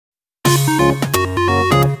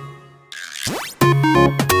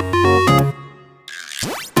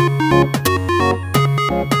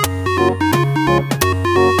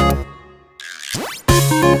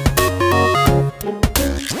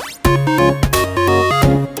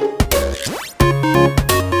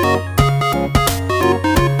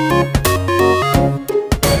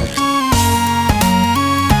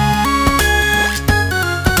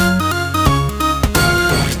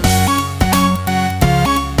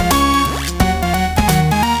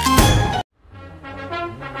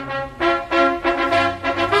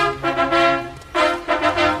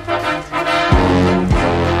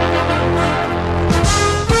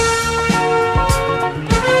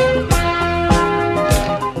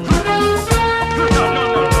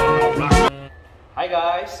Hi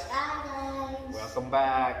guys! Hi guys! Welcome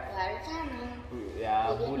back! To our channel.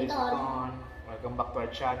 Yeah, welcome back to our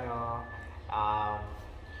channel.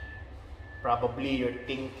 Probably you're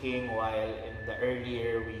thinking while in the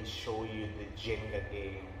earlier we show you the Jenga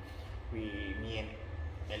game me and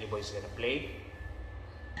Elly Boy is gonna play.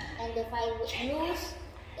 And if I lose,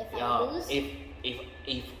 if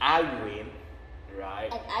I win,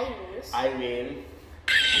 right? And I lose, I will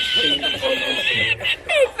shake all the hair.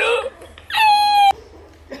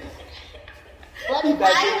 But if I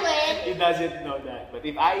win, He doesn't know that. But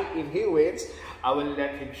if he wins, I will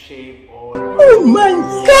let him shave all. Oh my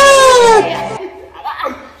God!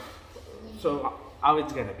 So how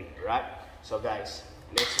it's gonna be, right? So guys,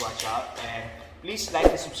 let's watch out and please like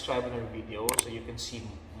and subscribe on our video so you can see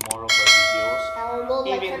more of our videos. our goal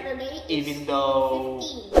by Saturday is even though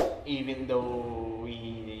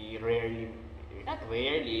we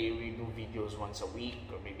we do videos once a week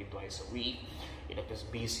or maybe twice a week. Because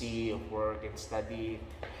busy of work and study,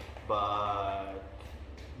 but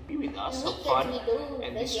be with us, have fun.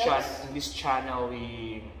 And this channel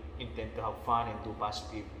we intend to have fun and do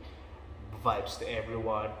positive vibes to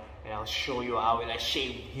everyone. And I'll show you how I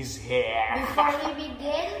shave his hair. Before we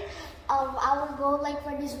begin, our goal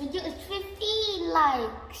for this video is 15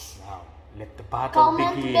 likes. Now let the battle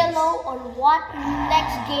begin. Comment below on what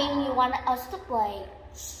next game you want us to play.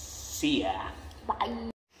 See ya.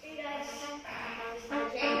 Bye.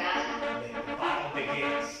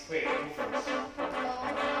 Wait, who first?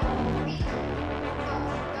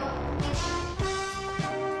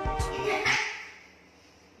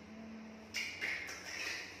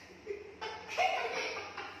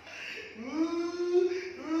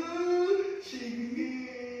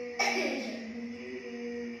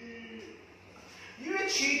 You're a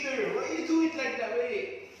cheater. Why you do it like that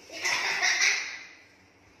way?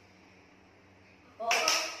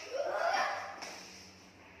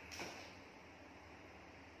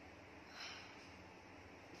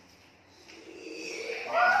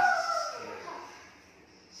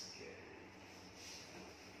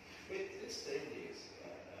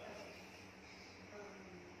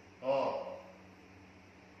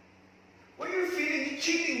 What are you feeling? You're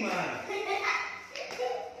cheating, man.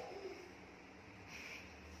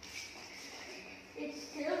 It's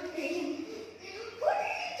still pain. What are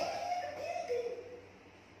you doing?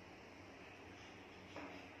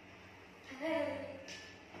 I'm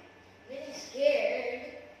getting scared.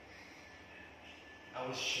 I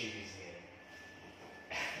will shave his hair.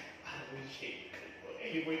 I will shave kalbo.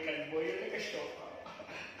 Elly Boy kalbo, you're like a show.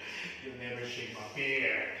 You'll never shave my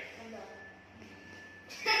hair.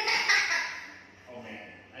 Oh man,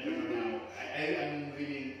 I don't know now. I'm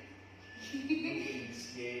really moving this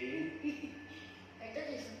game. I thought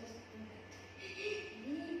you're supposed to do that.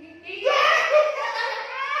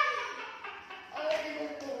 Oh, I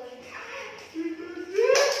didn't do it.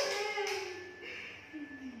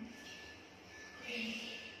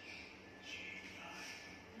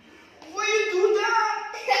 Why you do that?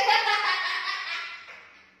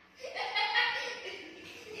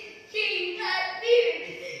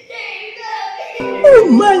 Oh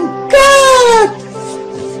my God!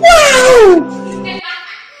 Wow!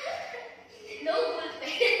 No.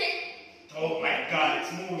 Oh my God,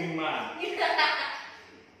 it's moving, man.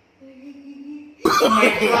 Oh my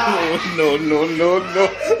God! No, no, no, no.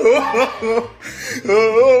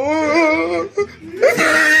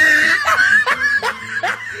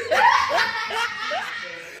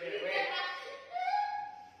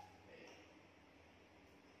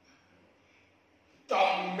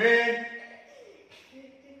 Dumb man.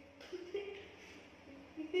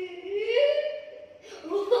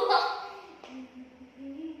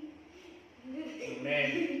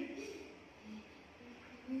 Man.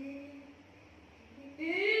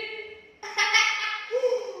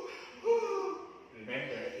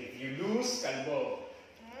 Remember, if you lose, kalbo.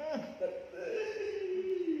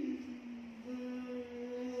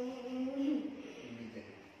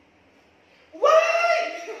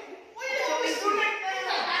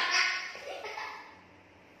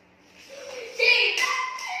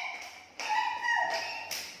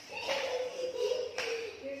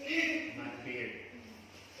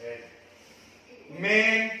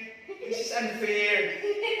 man, this is unfair.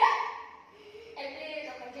 And it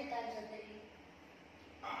is 100 times a day.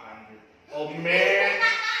 100. Oh man.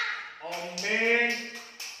 Oh man.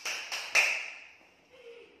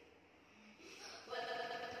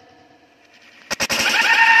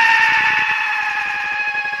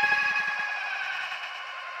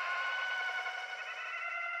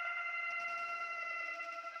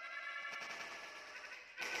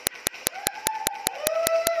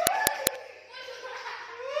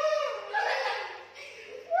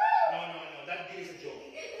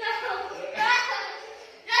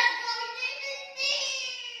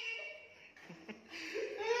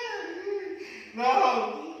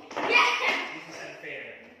 No! Yes! This is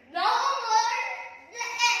unfair. No more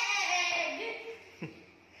leg!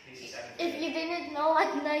 This is unfair. If you didn't know,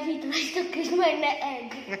 at night he tries to kiss my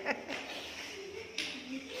leg.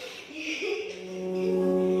 You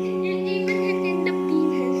even hit in the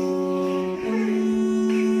penis.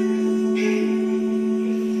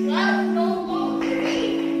 Well, no longer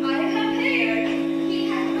me. I have hair. He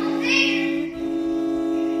has no hair.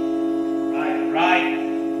 Right.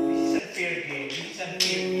 This is unfair game. This is unfair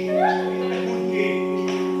game. It's not a good game.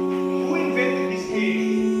 Who invented this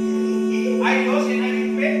game? I lost and I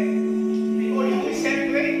invent. The only way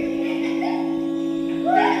separate.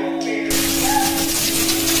 Unfair.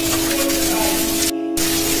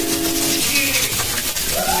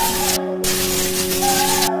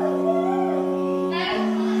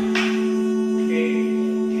 Okay,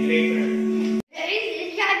 see you later. There is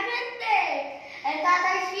enchantment there. And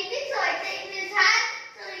Tata is speaking, so I take his hand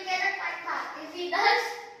so he cannot fight back. If he does,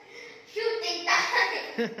 shooting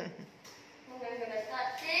time. I'm gonna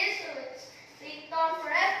touch this so it's linked on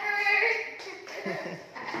forever.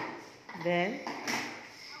 Then?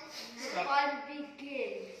 The fun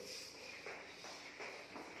begins.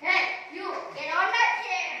 Hey, you, get on that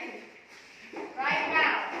chair. Right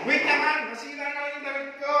now. Wait naman! Masira naman yung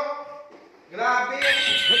damit ko! Grabe!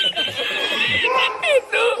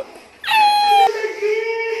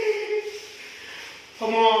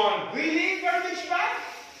 Come on! Really? Garbage bag?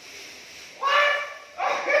 What?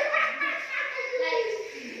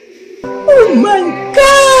 Oh my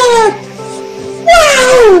God!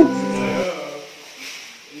 Wow!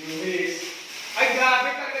 You miss. Ay, grabe!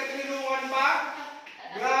 Talagang tinulungan pa?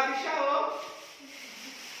 Grabe siya, oh!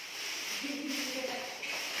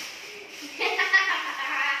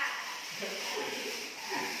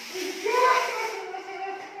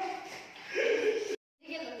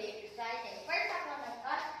 You're gonna be exciting. First, I'm gonna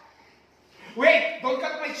cut. Wait! Don't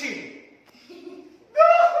cut my chin! No!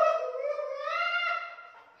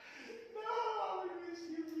 No! I miss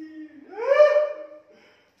you,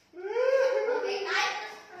 Okay, time to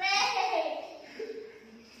spray.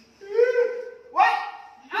 What?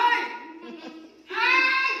 Ay!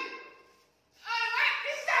 Ay! Ay, what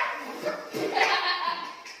is that?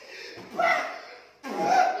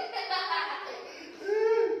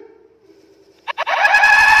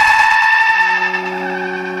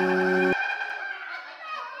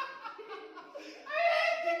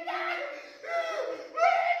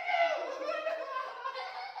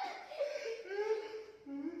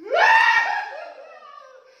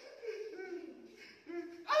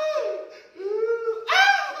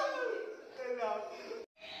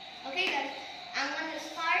 Okay guys, I'm gonna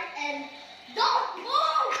start and don't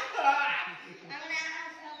move! I'm gonna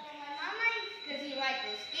ask help from my mama because he might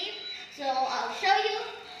escape. So I'll show you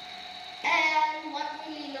and what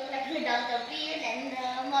we look like without the beard and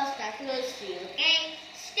the mustache will see, okay?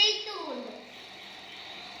 Stay tuned!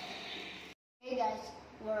 Hey guys,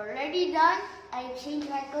 we're already done. I changed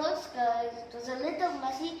my clothes because it was a little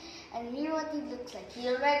messy and here what he looks like. He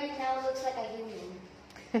already now looks like a human.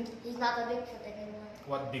 He's not a Bigfoot anymore.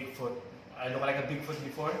 What Bigfoot? I look like a Bigfoot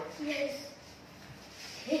before? Yes.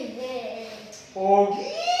 Oh! You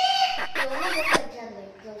almost look like John,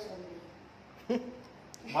 like close only.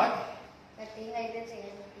 What? Nothing, I didn't say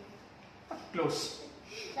anything. Close.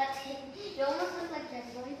 Nothing. You almost look like John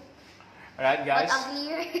Boy. Alright guys. But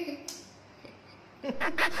uglier.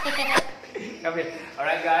 Okay.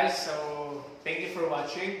 Alright guys, so thank you for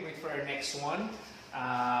watching. Wait for our next one.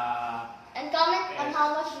 And comment on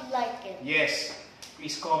how much you like it. Yes.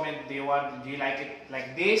 Please comment. Do you like it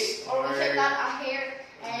like this? Or we should cut our hair.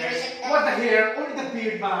 And we should What the hair? Only the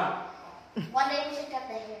beard, man. One day we should cut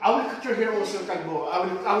the hair. I will cut your hair also, kalbo.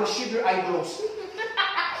 I will shave your eyebrows.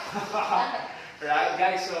 Right,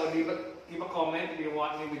 guys. So leave a comment if you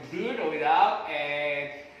want me with beard or without, and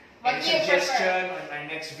What any do you suggestion on our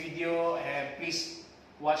next video. And please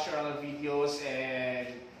watch our other videos, and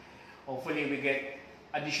hopefully we get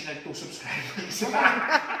additional 2 subscribers.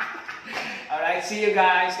 All right, see you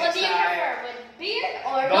guys What next do you time. prefer? With beard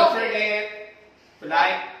or Don't no beard? forget to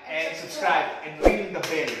like and subscribe and ring the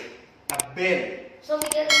bell. The bell. So we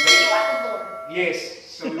can see you at the door. Yes,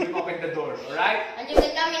 so we will open the door. Alright? And you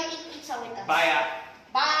can come and eat pizza with us. Bye.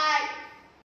 Bye.